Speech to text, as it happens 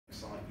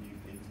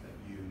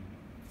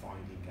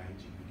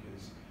engaging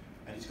because,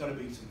 and it's got to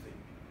be something,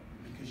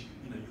 because you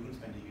know, you're going to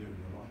spend a year of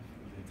your life.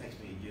 You know, it takes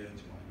me a year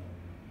to write a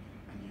novel,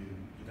 and you're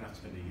going to have to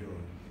spend a year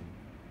on it.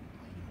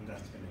 I'm going to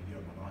have to spend a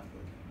year of my life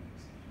working on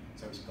this.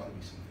 So it's got to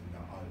be something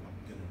that I'm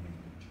going to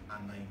really enjoy.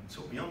 And they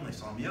took me on, they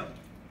signed me up.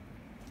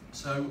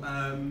 So,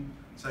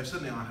 so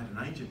suddenly I had an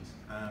agent,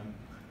 and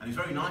it was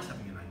very nice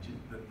having an agent,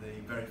 but the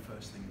very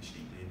first thing that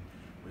she did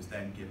was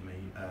then give me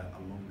a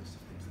long list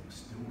of things that were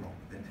still wrong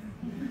with it,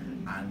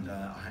 and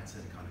I had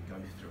to kind of go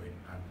through it.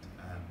 And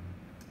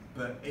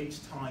but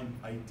each time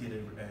I did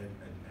a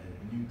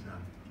new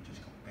draft, it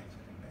just got better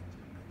and better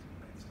and better and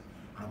better.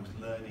 And I was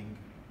learning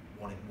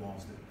what it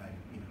was that they,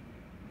 you know,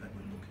 that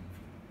we're looking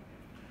for.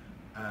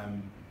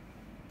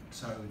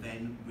 So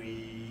then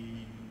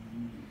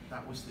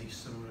that was the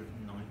summer of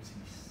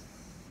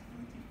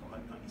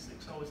 95,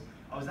 96.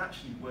 I was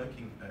actually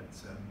working at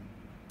so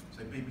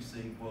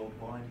BBC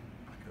Worldwide.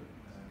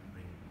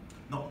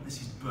 Not that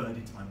this is burned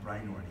into my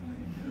brain or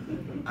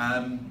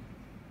anything.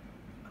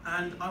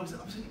 And I was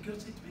absolutely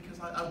gutted because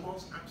I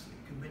was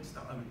absolutely convinced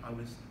that I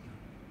was, you know,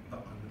 that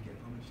I would get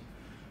published.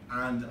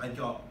 And I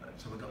got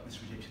this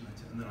rejection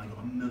letter, and then I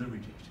got another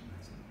rejection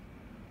letter.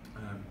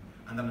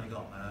 And then I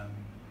got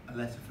a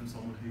letter from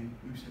someone who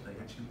said they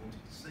actually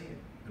wanted to see it.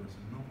 There was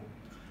a novel.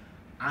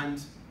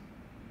 And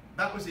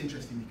that was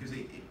interesting because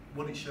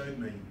what it showed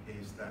me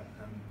is that,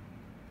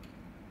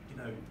 you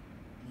know,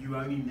 you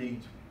only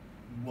need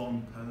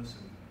one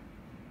person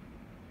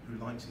who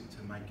likes it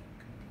to make a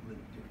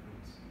complete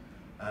difference.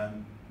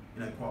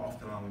 You know, quite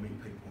often I will meet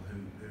people who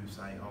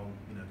say, oh,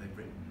 you know, they've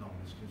written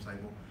novels, and say,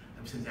 well,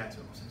 have you sent it out to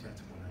it? I'll send it out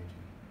to one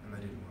agent, and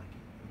they didn't like it.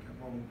 And go,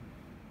 well,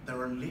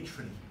 there are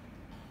literally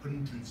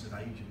hundreds of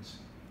agents,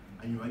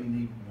 and you only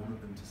need one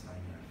of them to say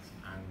yes,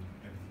 and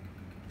everything can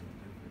be completely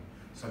different.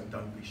 So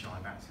don't be shy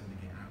about sending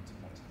it out to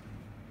lots of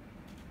people.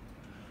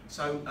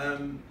 So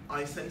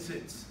I sent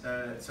it,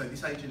 so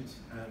this agent,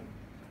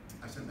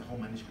 I sent the whole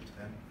manuscript to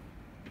them,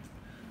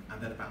 and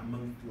then about a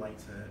month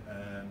later,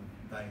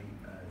 they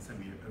sent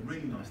me a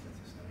really nice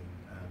letter saying,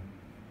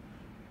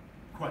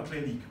 quite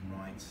clearly you can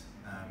write,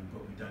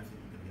 but we don't think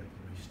you're going to get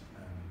published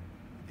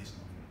with this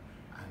novel,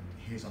 and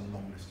here's a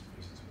long list of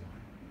reasons why.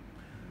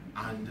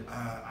 And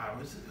I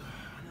was,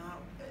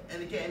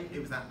 and again, it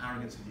was that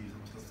arrogance of youth. I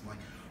was just like,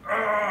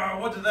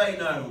 what do they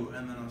know?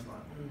 And then I was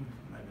like,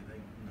 maybe they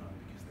know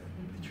because they're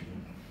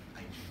literally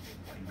agents,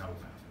 they know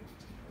about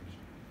it.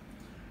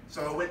 So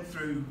I went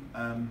through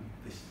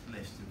this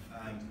list of,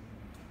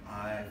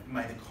 I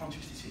made a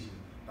conscious decision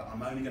that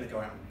I'm only going to go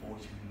out with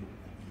boys who look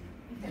like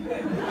you.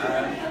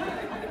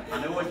 And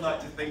I always like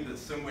to think that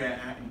somewhere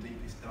out in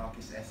deepest,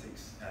 darkest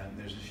Essex,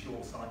 there's a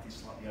short-sighted,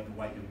 slightly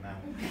overweight young man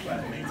who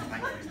has me to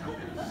thank for his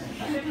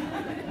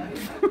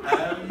happiness.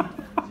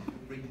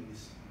 Reading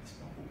this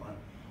novel,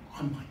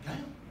 I'm my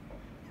Gayle.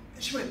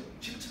 And she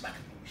looked back at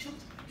me, she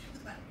looked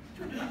back.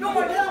 You're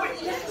my Gayle,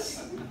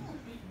 yes!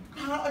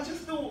 I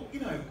just thought, you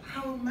know,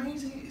 how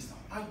amazing it is that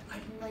I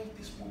made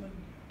this woman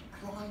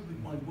cry with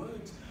my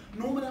words.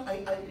 Normally,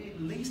 I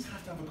at least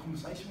have to have a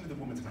conversation with a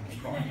woman to make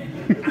her cry.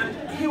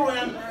 And here I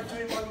am now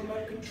doing my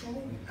remote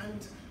control.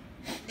 And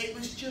it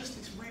was just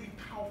this really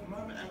powerful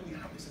moment. And we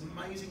had this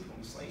amazing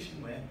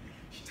conversation where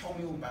she told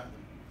me all about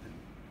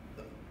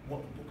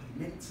what the book had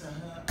meant to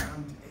her.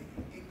 And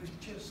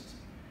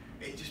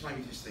it just made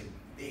me just think,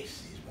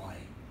 this is why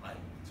I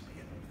want to be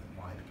an author,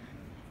 why I became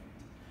an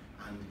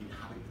author. And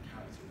inhabit the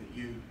character that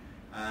you,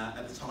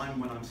 at the time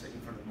when I'm sitting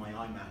in front of my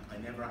iMac, I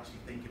never actually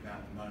think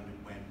about the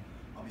moment when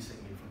I'll be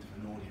sitting in front of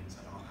an audience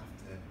and I'll have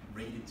to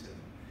read it to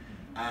them.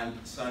 And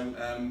so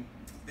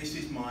this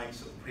is my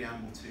sort of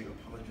preamble to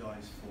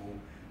apologise for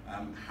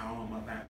how I'm about